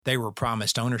they were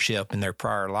promised ownership in their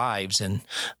prior lives and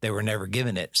they were never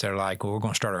given it. So they're like, well, we're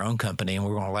going to start our own company and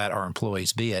we're going to let our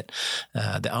employees be it,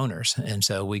 the owners. And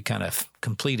so we kind of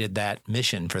completed that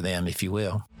mission for them, if you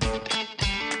will.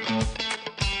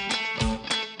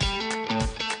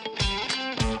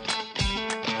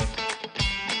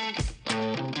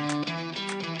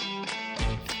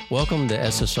 Welcome to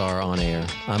SSR On Air.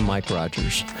 I'm Mike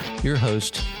Rogers, your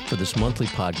host for this monthly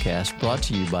podcast brought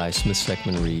to you by Smith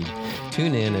Seckman Reed.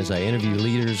 Tune in as I interview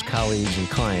leaders, colleagues, and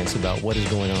clients about what is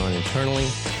going on internally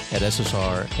at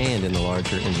SSR and in the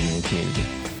larger engineering community.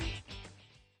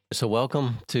 So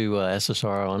welcome to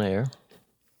SSR On Air.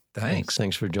 Thanks.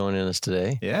 Thanks for joining us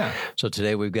today. Yeah. So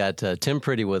today we've got Tim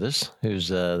Pretty with us, who's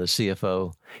the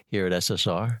CFO here at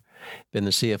SSR. Been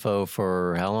the CFO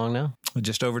for how long now?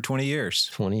 Just over 20 years.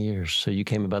 20 years. So you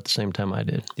came about the same time I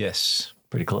did. Yes.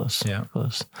 Pretty close. Yeah.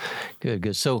 Close.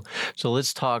 Good. So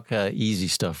let's talk easy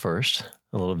stuff first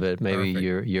a little bit. Maybe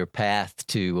Perfect. your path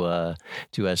to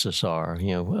SSR.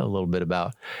 You know, a little bit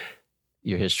about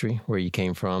your history, where you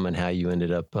came from, and how you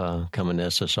ended up coming to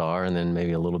SSR, and then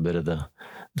maybe a little bit of the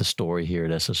story here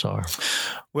at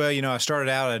SSR. Well, you know, I started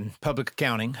out in public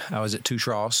accounting. I was at Touche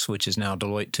Ross, which is now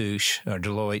Deloitte Touche, or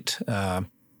Deloitte.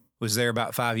 Was there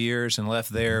about 5 years and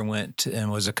left there and went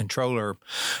and was a controller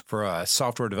for a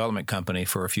software development company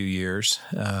for a few years.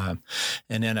 And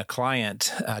then a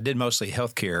client, I did mostly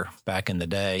healthcare back in the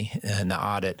day in the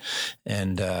audit.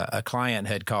 And a client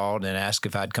had called and asked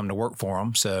if I'd come to work for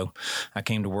them. So I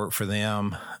came to work for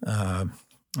them.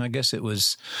 I guess it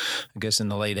was, in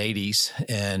the late 80s.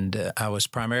 And I was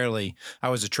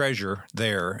a treasurer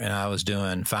there, and I was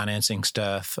doing financing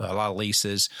stuff, a lot of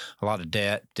leases, a lot of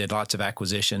debt, did lots of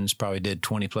acquisitions, probably did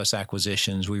 20 plus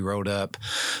acquisitions. We rolled up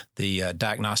the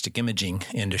diagnostic imaging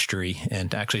industry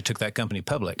and actually took that company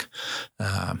public.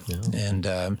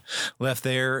 And left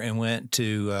there and went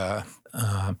to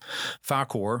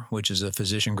Philcor, which is a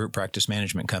physician group practice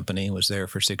management company, was there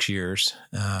for 6 years,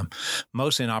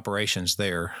 mostly in operations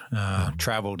there,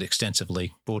 traveled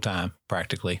extensively, full-time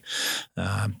practically.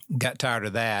 Got tired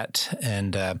of that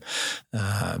and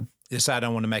decided I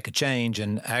want to make a change.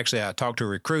 And actually I talked to a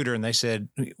recruiter and they said,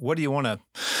 what are you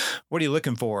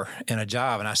looking for in a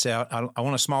job? And I said, I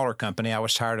want a smaller company. I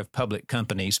was tired of public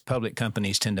companies. Public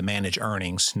companies tend to manage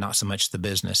earnings, not so much the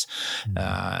business.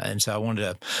 And so I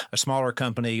wanted a smaller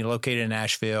company located in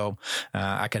Nashville.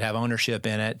 I could have ownership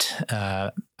in it.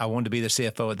 I wanted to be the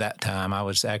CFO at that time. I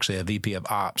was actually a VP of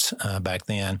Ops back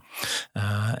then.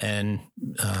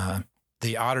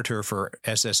 The auditor for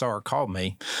SSR called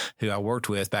me, who I worked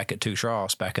with back at Touche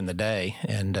Ross back in the day.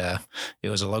 And it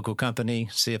was a local company,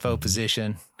 CFO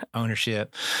position,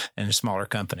 ownership, and a smaller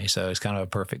company. So it's kind of a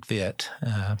perfect fit.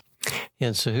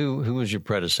 And so who was your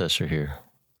predecessor here?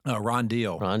 Ron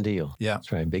Deal. Ron Deal. Yeah.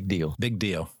 That's right. Big deal. Big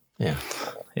deal. Yeah.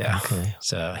 Yeah. Okay.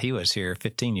 So he was here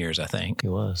 15 years, I think. He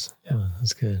was. Yeah. Oh,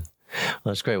 that's good. Well,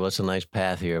 that's great. Well, it's a nice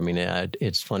path here. I mean,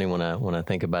 it's funny when I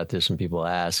think about this and people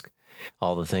ask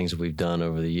all the things that we've done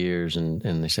over the years, and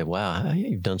they say, wow,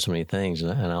 you've done so many things.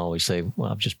 And I always say,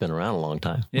 well, I've just been around a long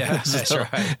time. Yeah, that's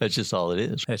right. That's just all it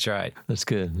is. That's right. That's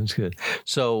good. That's good.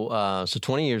 So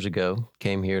 20 years ago,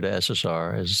 came here to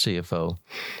SSR as a CFO.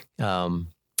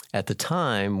 At the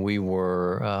time, we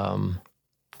were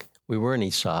an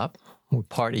ESOP. We're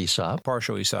part ESOP.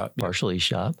 Partial ESOP. Partial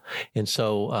ESOP. And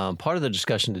so part of the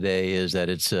discussion today is that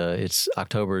it's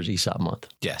October's ESOP month.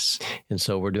 Yes. And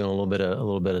so we're doing a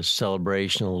little bit of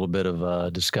celebration, a little bit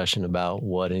of discussion about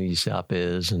what an ESOP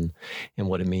is and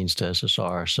what it means to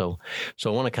SSR. So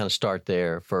I want to kind of start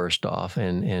there first off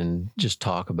and just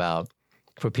talk about,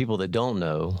 for people that don't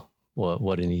know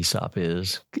what an ESOP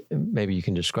is, maybe you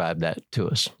can describe that to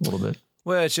us a little bit.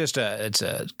 Well, it's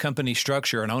a company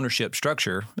structure, an ownership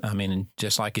structure. I mean,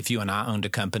 just like if you and I owned a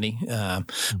company,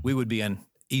 we would be an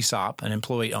ESOP, an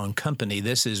employee-owned company.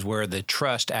 This is where the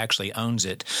trust actually owns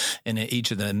it, and each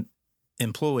of the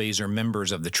employees are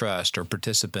members of the trust or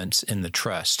participants in the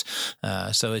trust.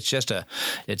 So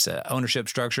it's a ownership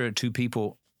structure.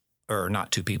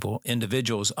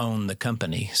 Individuals own the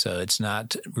company. So it's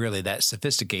not really that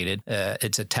sophisticated.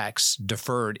 It's a tax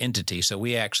deferred entity. So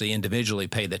we actually individually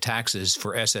pay the taxes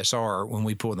for SSR when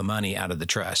we pull the money out of the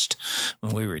trust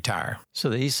when we retire. So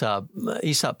the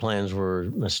ESOP plans were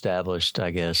established,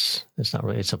 I guess, it's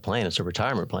a plan. It's a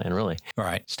retirement plan, really.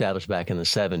 Right. Established back in the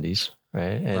 70s,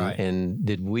 right? And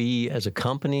did we, as a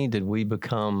company,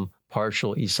 become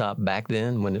partial ESOP back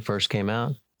then when it first came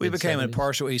out? We became a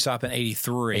partial ESOP in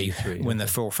 83 when the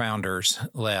four founders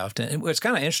left. And what's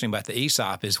kind of interesting about the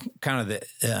ESOP is kind of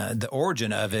the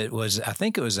origin of it was, I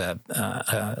think it was a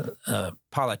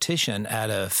politician out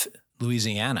of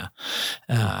Louisiana.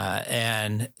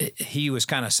 And he was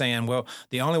kind of saying, well,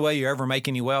 the only way you ever make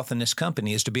any wealth in this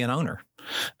company is to be an owner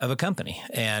of a company.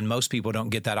 And most people don't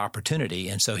get that opportunity.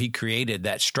 And so he created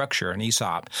that structure, an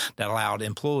ESOP, that allowed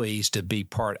employees to be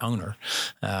part owner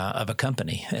of a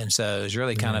company. And so it was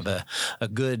really kind of a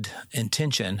good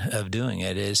intention of doing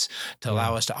it, is to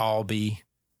allow us to all be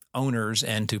owners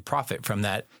and to profit from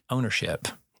that ownership.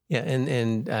 Yeah,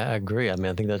 and I agree. I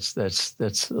mean, I think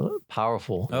that's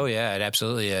powerful. Oh yeah, it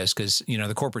absolutely is, because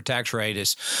the corporate tax rate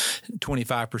is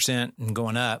 25% and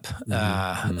going up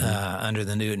under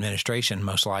the new administration,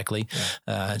 most likely.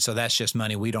 Yeah. And so that's just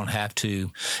money we don't have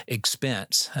to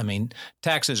expense. I mean,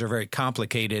 taxes are very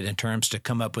complicated in terms to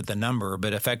come up with the number,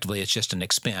 but effectively it's just an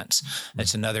expense.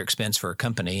 It's another expense for a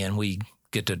company, and we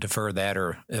get to defer that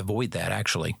or avoid that,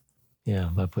 actually. Yeah,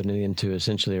 by putting it into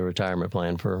essentially a retirement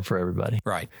plan for everybody.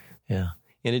 Right. Yeah.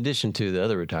 In addition to the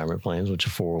other retirement plans, which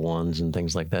are 401s and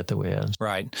things like that we have.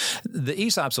 Right. The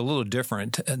ESOP's a little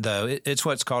different, though. It's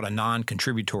what's called a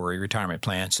non-contributory retirement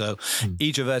plan. So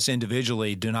each of us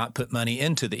individually do not put money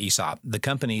into the ESOP. The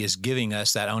company is giving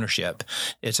us that ownership.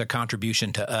 It's a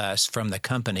contribution to us from the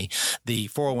company. The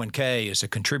 401k is a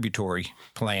contributory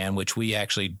plan, which we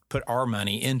actually put our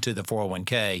money into the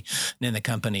 401k, and then the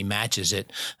company matches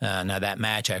it. Now, that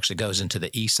match actually goes into the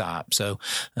ESOP. So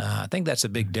I think that's a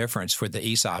big difference for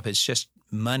the ESOP. It's just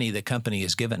money the company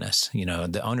has given us.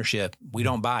 The ownership, we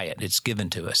don't buy it; it's given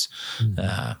to us.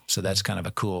 So that's kind of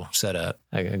a cool setup.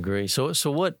 I agree. So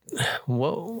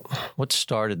what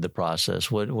started the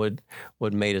process? What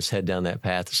made us head down that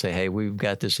path to say, hey, we've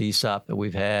got this ESOP that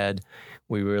we've had.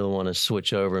 We really want to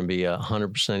switch over and be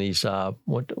 100% ESOP.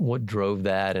 What drove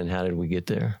that, and how did we get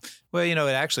there? Well,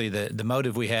 actually, the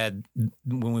motive we had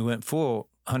when we went full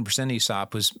 100%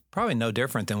 ESOP was probably no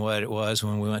different than what it was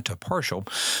when we went to partial.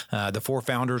 The four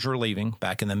founders were leaving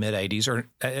back in the mid-'80s, or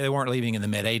they weren't leaving in the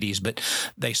mid-'80s, but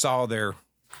they saw their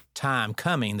time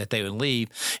coming that they would leave,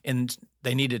 and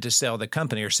they needed to sell the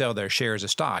company or sell their shares of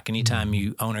stock. Anytime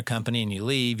you own a company and you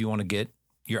leave, you want to get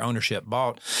your ownership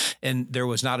bought, and there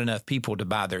was not enough people to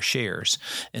buy their shares.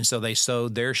 And so they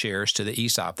sold their shares to the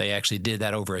ESOP. They actually did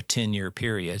that over a 10-year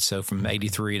period. So from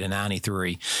 83 to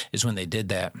 93 is when they did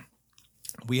that.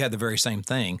 We had the very same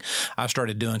thing. I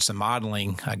started doing some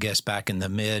modeling, I guess, back in the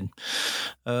mid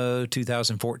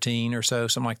 2014 or so,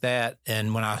 something like that.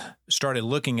 And when I started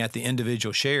looking at the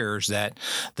individual shares that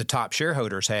the top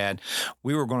shareholders had,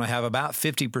 we were going to have about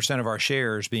 50% of our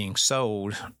shares being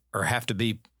sold or have to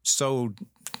be sold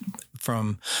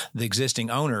from the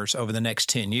existing owners over the next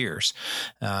 10 years.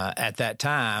 At that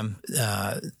time,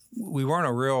 we weren't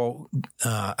a real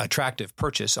attractive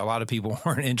purchase. A lot of people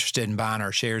weren't interested in buying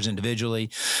our shares individually.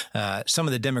 Some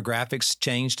of the demographics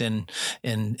changed in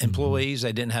employees.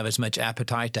 They didn't have as much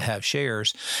appetite to have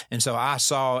shares. And so I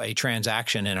saw a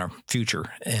transaction in our future,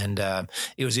 and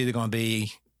it was either going to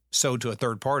be sold to a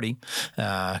third party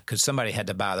because somebody had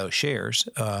to buy those shares,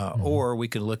 or we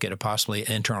could look at a possibly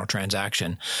internal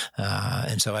transaction.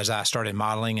 And so as I started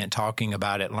modeling and talking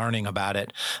about it, learning about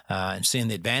it, and seeing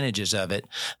the advantages of it,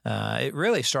 it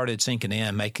really started sinking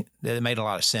in. It made a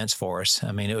lot of sense for us.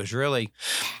 I mean, it was really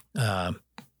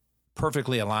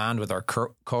perfectly aligned with our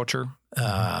culture.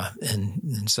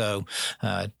 And so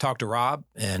talked to Rob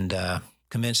and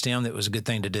convinced him that it was a good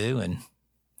thing to do. And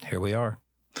here we are.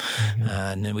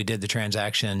 And then we did the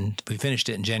transaction. We finished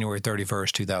it in January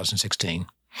 31st, 2016.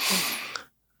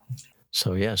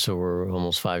 So we're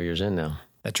almost 5 years in now.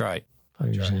 That's right.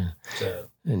 5 years in.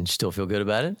 And you still feel good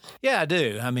about it? Yeah, I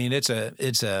do. I mean, it's a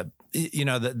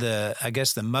I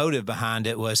guess the motive behind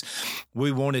it was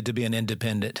we wanted to be an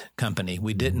independent company.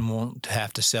 We didn't want to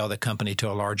have to sell the company to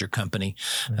a larger company.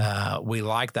 We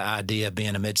like the idea of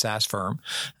being a mid-sized firm.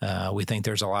 We think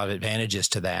there's a lot of advantages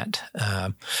to that.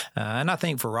 And I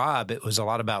think for Rob, it was a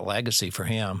lot about legacy for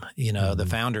him. The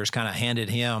founders kind of handed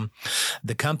him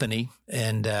the company,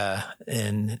 and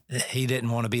he didn't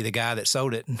want to be the guy that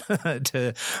sold it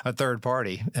to a third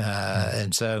party.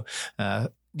 And so,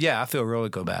 yeah, I feel really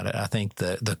good about it. I think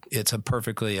it's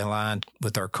perfectly aligned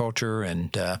with our culture,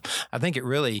 and I think it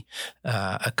really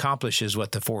accomplishes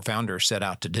what the four founders set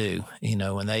out to do.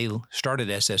 When they started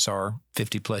SSR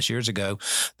 50 plus years ago,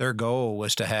 their goal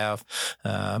was to have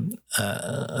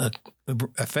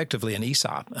effectively an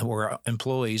ESOP where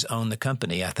employees own the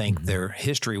company. I think their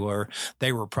history were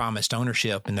they were promised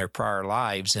ownership in their prior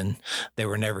lives and they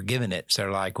were never given it. So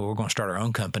they're like, well, we're going to start our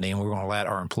own company and we're going to let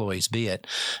our employees be it,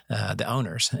 the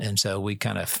owners. And so we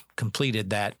kind of completed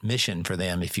that mission for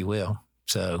them, if you will.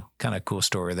 So kind of cool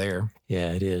story there.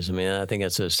 Yeah, it is. I mean, I think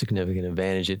that's a significant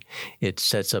advantage. It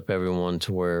sets up everyone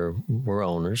to where we're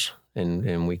owners.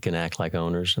 and we can act like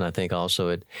owners. And I think also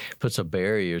it puts a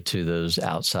barrier to those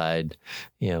outside,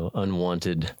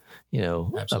 unwanted,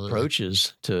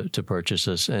 approaches to purchase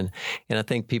us. And I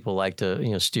think people like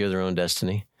to, steer their own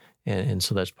destiny. And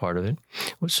so that's part of it.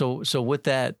 So with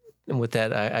that,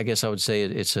 I guess I would say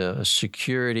it's a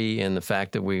security and the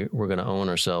fact that we're going to own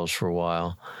ourselves for a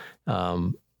while.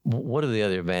 What are the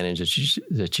other advantages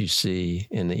that you see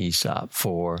in the ESOP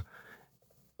for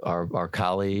our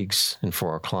colleagues and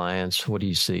for our clients? What do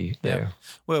you see there? Yeah.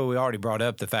 Well, we already brought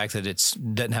up the fact that it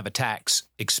doesn't have a tax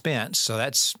expense. So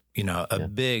that's, a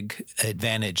big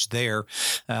advantage there.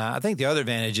 I think the other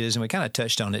advantage is, and we kind of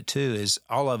touched on it too, is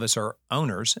all of us are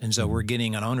owners. And so we're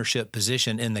getting an ownership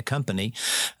position in the company.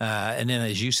 And then,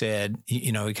 as you said,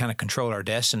 we kind of control our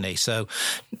destiny. So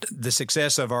the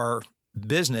success of our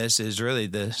business is really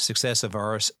the success of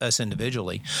us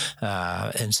individually.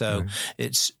 And so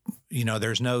it's,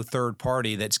 there's no third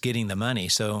party that's getting the money.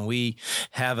 So when we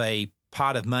have a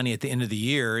pot of money at the end of the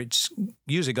year, it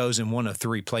usually goes in one of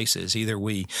three places. Either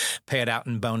we pay it out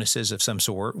in bonuses of some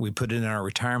sort, we put it in our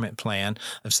retirement plan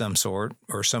of some sort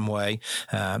or some way,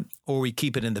 or we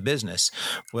keep it in the business.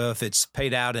 Well, if it's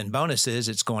paid out in bonuses,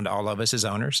 it's going to all of us as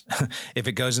owners. If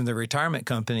it goes in the retirement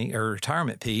company or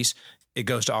retirement piece, it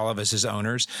goes to all of us as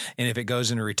owners. And if it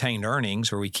goes into retained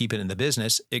earnings, where we keep it in the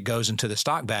business, it goes into the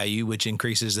stock value, which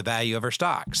increases the value of our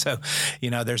stock. So,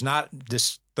 there's not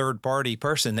this third party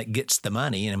person that gets the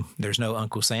money, and there's no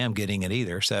Uncle Sam getting it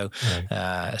either. So,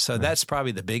 that's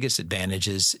probably the biggest advantage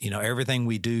is, everything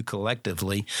we do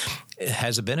collectively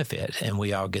has a benefit, and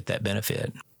we all get that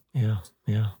benefit. Yeah.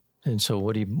 Yeah. And so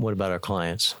what about our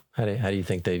clients? How do you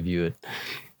think they view it?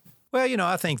 Well,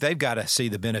 I think they've got to see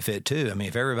the benefit too. I mean,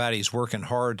 if everybody's working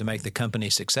hard to make the company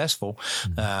successful,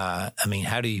 how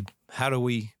do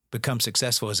we become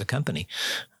successful as a company?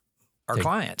 Our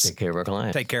clients. Take care of our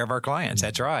clients. Take care of our clients.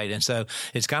 That's right. And so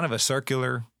it's kind of a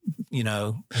circular,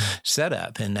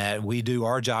 setup in that we do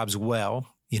our jobs well.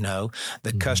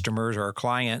 The customers or our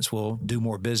clients will do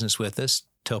more business with us,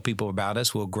 tell people about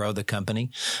us, we'll grow the company,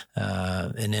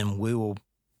 and then we will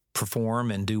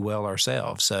perform and do well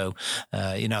ourselves. So,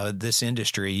 this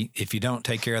industry, if you don't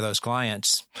take care of those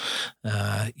clients,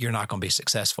 you're not going to be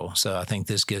successful. So I think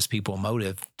this gives people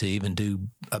motive to even do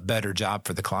a better job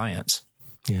for the clients.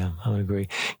 Yeah, I would agree.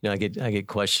 I get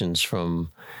questions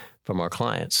from our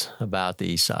clients about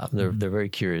the ESOP. They're very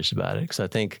curious about it because I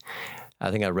think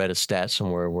I read a stat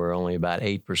somewhere where only about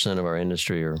 8% of our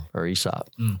industry are ESOP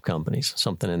companies,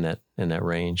 something in that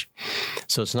range.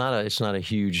 So it's not a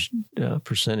huge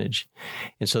percentage,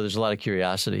 and so there's a lot of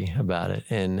curiosity about it.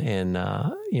 And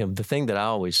the thing that I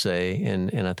always say,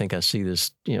 and I think I see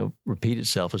this repeat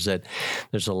itself, is that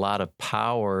there's a lot of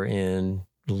power in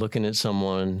looking at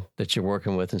someone that you're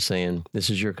working with and saying, "This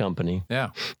is your company."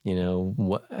 Yeah.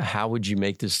 How would you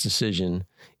make this decision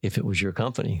if it was your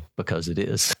company? Because it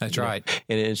is. That's right.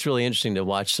 And it's really interesting to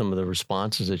watch some of the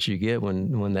responses that you get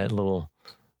when that little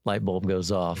light bulb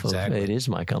goes off. Exactly. Of, it is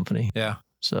my company. Yeah.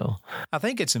 So I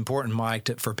think it's important,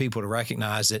 Mike, for people to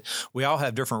recognize that we all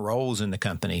have different roles in the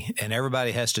company, and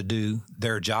everybody has to do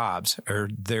their jobs or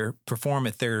perform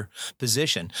at their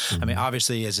position. I mean,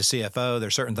 obviously, as a CFO,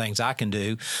 there's certain things I can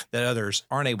do that others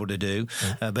aren't able to do.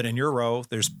 But in your role,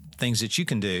 there's things that you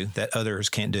can do that others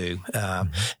can't do.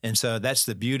 And so that's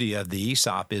the beauty of the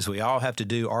ESOP is we all have to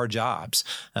do our jobs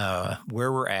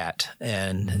where we're at.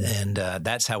 And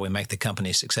that's how we make the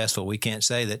company successful. We can't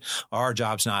say that our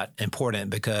job's not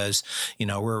important because,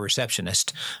 we're a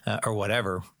receptionist or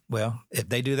whatever. Well, if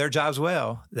they do their jobs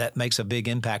well, that makes a big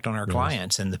impact on our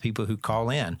clients and the people who call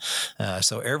in.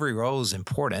 So every role is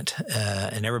important,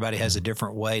 and everybody has a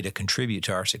different way to contribute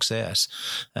to our success.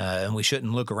 And we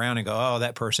shouldn't look around and go, "Oh,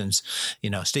 that person's,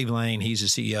 Steve Lane, he's a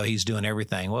CEO, he's doing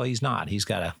everything." Well, he's not. He's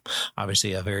got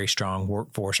obviously a very strong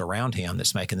workforce around him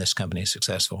that's making this company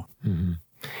successful. Mm-hmm.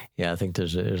 Yeah, I think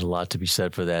there's a lot to be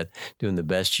said for that. Doing the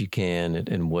best you can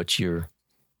and what your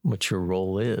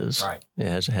role is, right?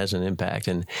 It has an impact,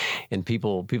 and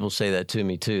people say that to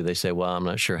me too. They say, "Well, I'm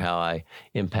not sure how I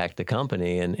impact the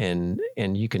company," and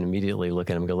you can immediately look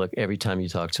at them and go, "Look, every time you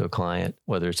talk to a client,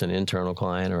 whether it's an internal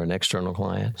client or an external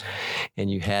client,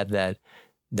 and you have that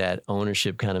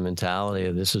ownership kind of mentality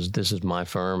of this is my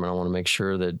firm, and I want to make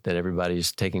sure that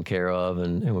everybody's taken care of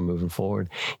and we're moving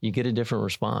forward," you get a different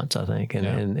response, I think,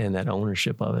 and that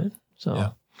ownership of it. So. Yeah.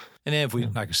 And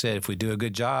then like I said, if we do a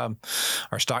good job,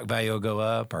 our stock value will go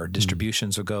up, our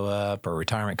distributions will go up, our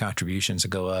retirement contributions will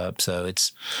go up. So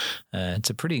it's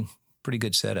a pretty pretty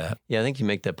good setup. Yeah, I think you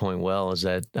make that point well, is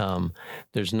that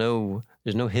there's no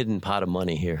hidden pot of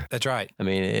money here. That's right. I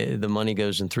mean, the money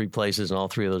goes in three places, and all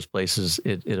three of those places,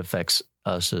 it affects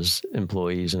us as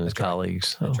employees and as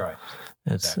colleagues. So that's right.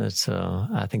 That's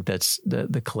I think that's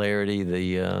the clarity,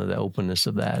 the openness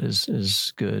of that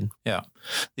is good. Yeah.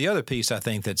 The other piece I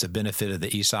think that's a benefit of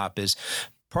the ESOP is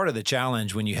part of the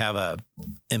challenge when you have a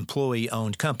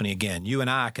employee-owned company. Again, you and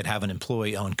I could have an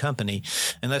employee-owned company,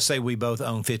 and let's say we both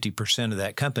own 50% of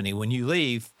that company. When you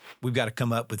leave, we've got to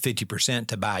come up with 50%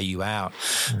 to buy you out.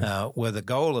 Well, the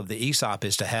goal of the ESOP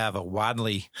is to have a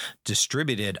widely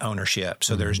distributed ownership,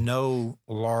 so there's no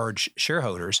large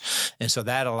shareholders, and so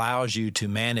that allows you to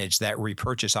manage that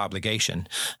repurchase obligation.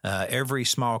 Every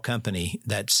small company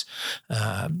that's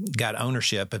got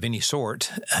ownership of any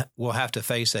sort will have to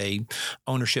face a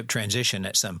ownership transition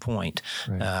at some point.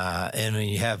 Right. And when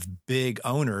you have big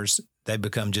owners, they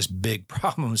become just big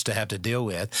problems to have to deal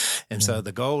with. And so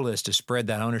the goal is to spread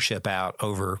that ownership out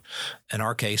over, in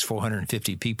our case,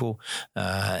 450 people,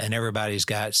 and everybody's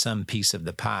got some piece of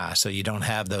the pie. So you don't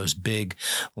have those big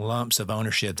lumps of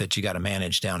ownership that you got to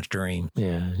manage downstream.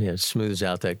 Yeah. It smooths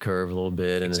out that curve a little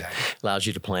bit, and it allows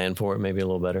you to plan for it maybe a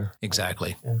little better.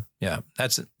 Exactly. Yeah.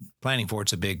 That's planning for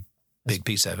it's a big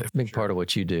piece of it. Big part of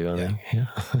what you do, I think. Yeah,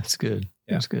 that's good.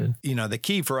 Yeah. That's good. You know, the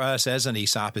key for us as an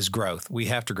ESOP is growth. We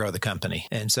have to grow the company.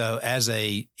 And so as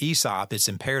a ESOP, it's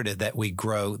imperative that we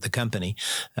grow the company.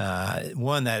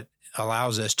 One that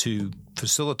allows us to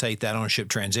facilitate that ownership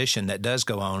transition that does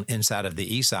go on inside of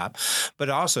the ESOP, but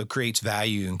it also creates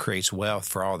value and creates wealth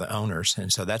for all the owners.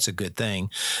 And so that's a good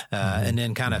thing. And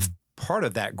then kind of part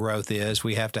of that growth is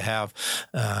we have to have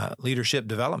leadership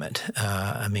development.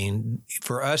 I mean,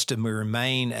 for us to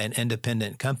remain an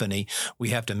independent company, we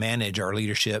have to manage our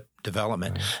leadership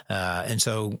development. And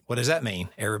so what does that mean?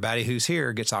 Everybody who's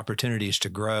here gets opportunities to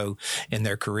grow in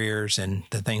their careers and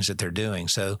the things that they're doing.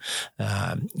 So,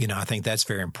 I think that's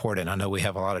very important. I know we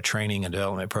have a lot of training and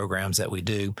development programs that we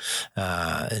do.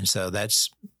 And so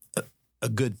that's a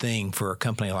good thing for a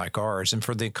company like ours and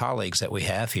for the colleagues that we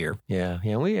have here. Yeah.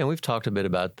 We've talked a bit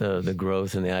about the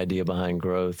growth and the idea behind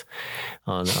growth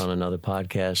on another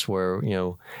podcast where,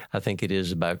 I think it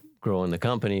is about growing the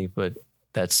company, but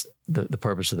that's the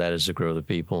purpose of that is to grow the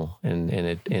people and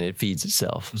it feeds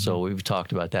itself. Mm-hmm. So we've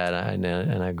talked about that and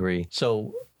I agree.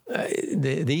 So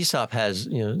the ESOP has,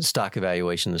 stock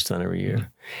evaluation that's done every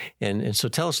year. And so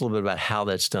tell us a little bit about how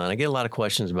that's done. I get a lot of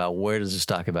questions about where does the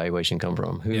stock evaluation come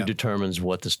from? Who determines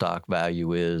what the stock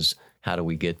value is? How do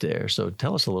we get there? So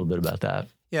tell us a little bit about that.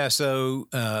 Yeah,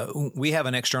 so we have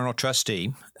an external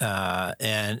trustee,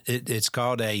 and it's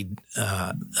called a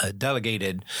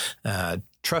delegated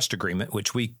trust agreement,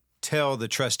 which we tell the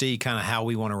trustee kind of how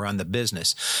we want to run the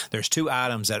business. There's two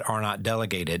items that are not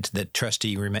delegated. The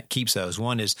trustee keeps those.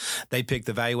 One is they pick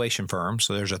the valuation firm.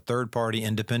 So there's a third-party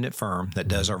independent firm that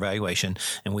does our valuation,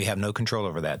 and we have no control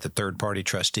over that. The third-party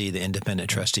trustee, the independent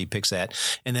trustee picks that,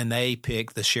 and then they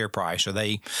pick the share price. Or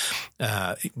they,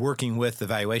 working with the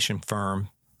valuation firm,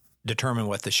 determine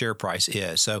what the share price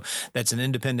is. So that's an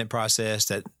independent process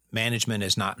that management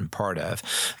is not in part of.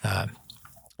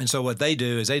 And so what they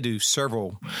do is they do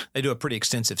a pretty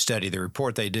extensive study. The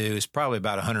report they do is probably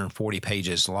about 140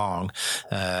 pages long,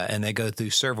 and they go through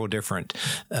several different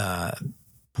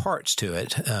parts to it.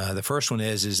 The first one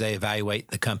is they evaluate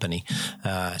the company.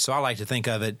 So I like to think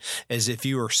of it as if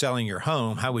you were selling your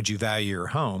home, how would you value your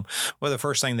home? Well, the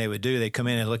first thing they would do, they come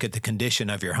in and look at the condition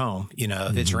of your home.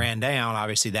 If it's ran down,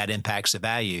 obviously that impacts the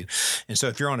value. And so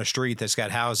if you're on a street that's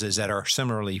got houses that are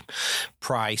similarly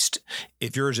priced,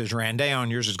 if yours is ran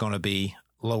down, yours is going to be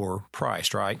lower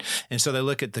priced, right? And so they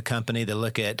look at the company, they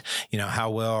look at,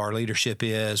 how well our leadership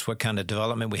is, what kind of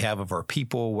development we have of our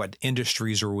people, what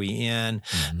industries are we in.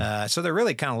 So they're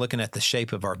really kind of looking at the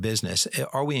shape of our business.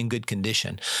 Are we in good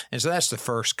condition? And so that's the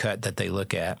first cut that they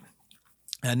look at.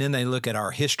 And then they look at our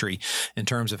history in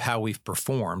terms of how we've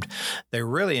performed. They're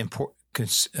really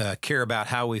care about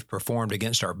how we've performed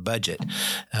against our budget.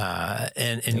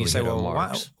 And you say, well,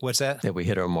 what's that? That we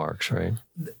hit our marks, right?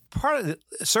 Part of it,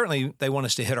 certainly they want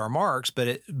us to hit our marks,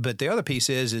 but the other piece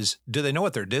is do they know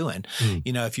what they're doing?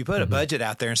 If you put a budget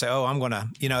out there and say, oh, I'm going to,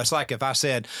 it's like if I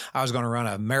said I was going to run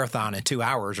a marathon in 2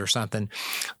 hours or something.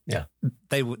 Yeah.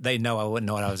 They know I wouldn't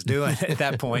know what I was doing at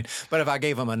that point. But if I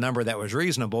gave them a number that was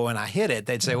reasonable and I hit it,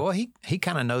 they'd say, well, he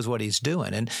kind of knows what he's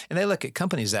doing. And they look at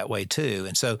companies that way too.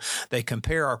 And so they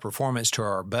compare our performance to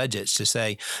our budgets to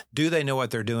say, do they know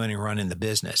what they're doing and running the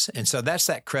business? And so that's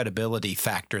that credibility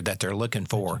factor that they're looking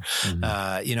for.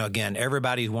 Again,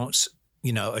 everybody wants, to have a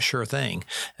a sure thing.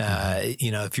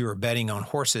 If you were betting on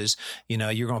horses,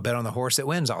 you're going to bet on the horse that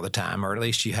wins all the time, or at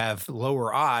least you have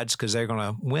lower odds because they're going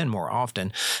to win more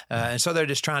often. And so they're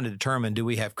just trying to determine, do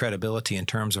we have credibility in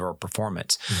terms of our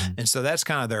performance? And so that's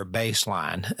kind of their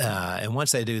baseline. And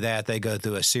once they do that, they go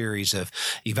through a series of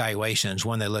evaluations.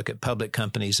 One, they look at public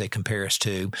companies they compare us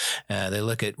to. They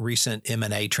look at recent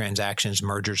M&A transactions,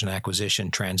 mergers and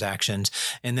acquisition transactions,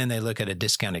 and then they look at a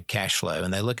discounted cash flow.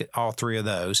 And they look at all three of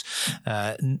those.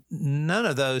 None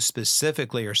of those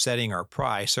specifically are setting our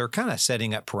price. They're kind of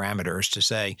setting up parameters to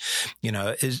say,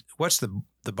 what's the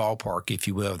ballpark, if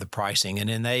you will, of the pricing. And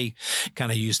then they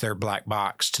kind of use their black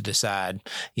box to decide,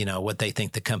 what they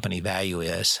think the company value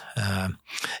is.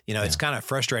 It's kind of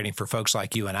frustrating for folks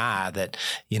like you and I that,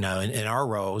 in our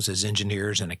roles as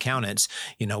engineers and accountants,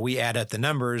 we add up the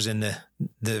numbers and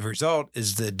the result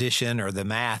is the addition or the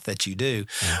math that you do.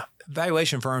 Yeah.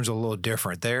 Valuation firms are a little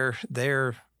different. They're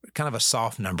kind of a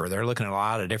soft number. They're looking at a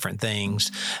lot of different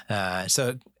things. So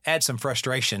it adds some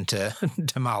frustration to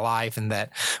my life in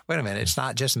that, wait a minute, it's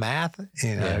not just math.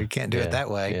 You can't do it that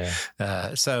way.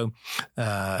 Yeah. So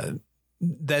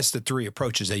that's the three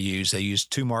approaches they use. They use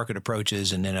two market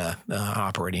approaches and then an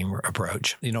operating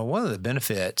approach. One of the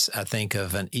benefits, I think,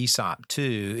 of an ESOP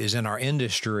too is in our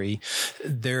industry,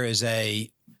 there is a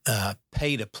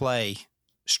pay-to-play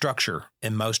structure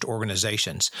in most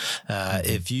organizations.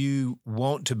 If you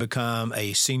want to become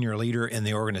a senior leader in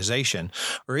the organization,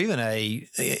 or even a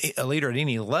leader at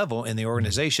any level in the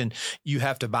organization, you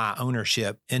have to buy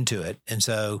ownership into it. And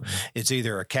so it's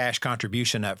either a cash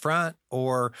contribution up front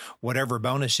or whatever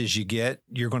bonuses you get,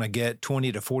 you're going to get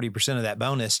 20 to 40% of that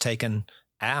bonus taken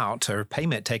out or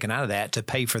payment taken out of that to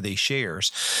pay for these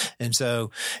shares. And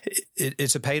so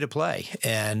it's a pay to play.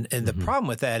 And the problem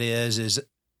with that is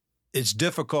it's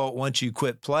difficult once you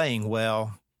quit playing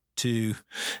well to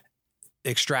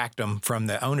extract them from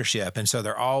the ownership. And so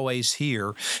they're always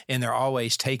here and they're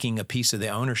always taking a piece of the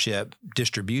ownership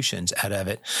distributions out of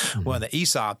it. Well, the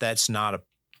ESOP, that's no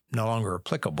longer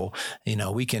applicable.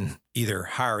 We can either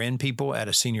hire in people at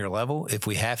a senior level if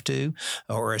we have to,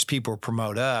 or as people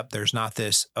promote up, there's not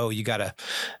this, you got to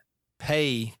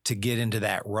pay to get into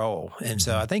that role. And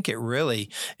so I think it really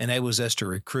enables us to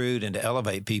recruit and to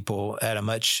elevate people at a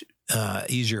much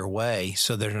easier way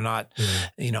so they're not,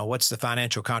 what's the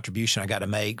financial contribution I got to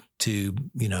make to,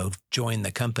 join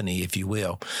the company, if you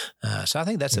will. So I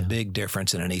think that's a big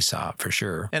difference in an ESOP for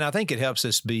sure. And I think it helps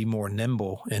us be more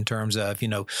nimble in terms of,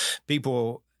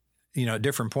 people, at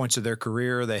different points of their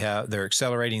career, they're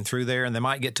accelerating through there, and they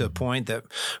might get to a point that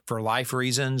for life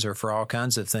reasons or for all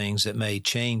kinds of things that may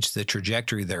change the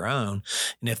trajectory of their own.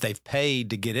 And if they've paid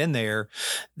to get in there,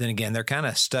 then again, they're kind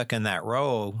of stuck in that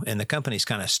role and the company's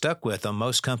kind of stuck with them.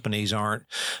 Most companies aren't,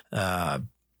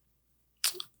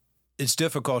 it's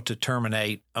difficult to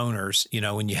terminate owners,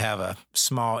 when you have a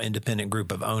small independent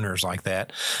group of owners like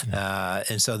that.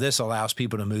 And so this allows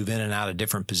people to move in and out of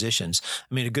different positions.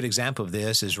 I mean, a good example of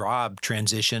this is Rob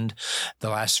transitioned the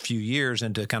last few years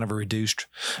into kind of a reduced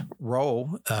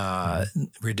role,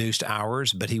 reduced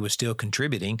hours, but he was still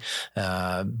contributing.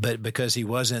 But because he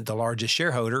wasn't the largest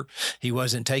shareholder, he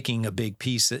wasn't taking a big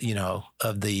piece,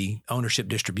 of the ownership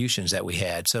distributions that we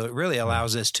had. So it really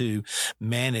allows us to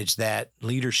manage that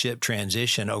leadership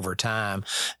transition over time,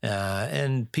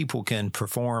 and people can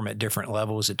perform at different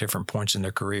levels at different points in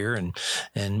their career,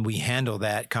 and we handle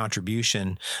that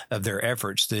contribution of their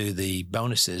efforts through the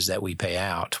bonuses that we pay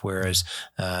out. Whereas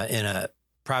in a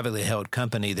privately held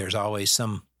company, there's always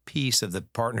some piece of the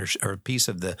partners or piece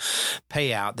of the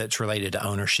payout that's related to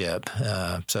ownership.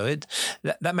 So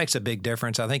that makes a big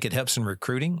difference. I think it helps in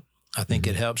recruiting. I think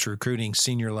it helps recruiting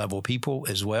senior level people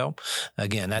as well.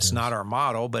 Again, that's not our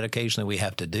model, but occasionally we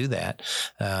have to do that.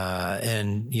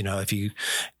 And, if you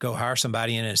go hire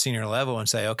somebody in at a senior level and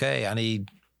say, okay, I need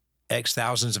X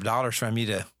thousands of dollars from you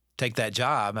to take that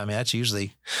job, I mean, that's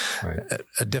usually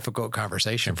a difficult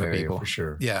conversation for people. For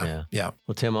sure. Yeah.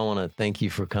 Well, Tim, I want to thank you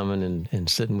for coming and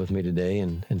sitting with me today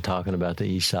and talking about the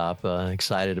ESOP.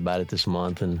 Excited about it this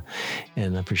month and I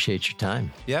appreciate your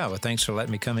time. Yeah. Well, thanks for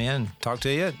letting me come in and talk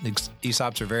to you.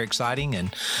 ESOPs are very exciting,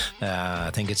 and I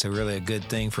think it's a good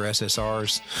thing for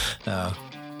SSR's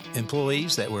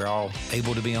employees that we're all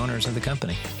able to be owners of the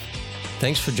company.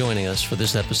 Thanks for joining us for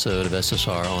this episode of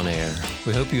SSR On Air.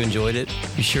 We hope you enjoyed it.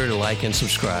 Be sure to like and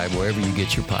subscribe wherever you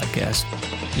get your podcast.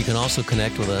 You can also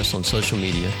connect with us on social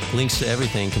media. Links to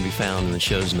everything can be found in the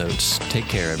show's notes. Take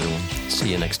care, everyone.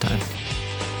 See you next time.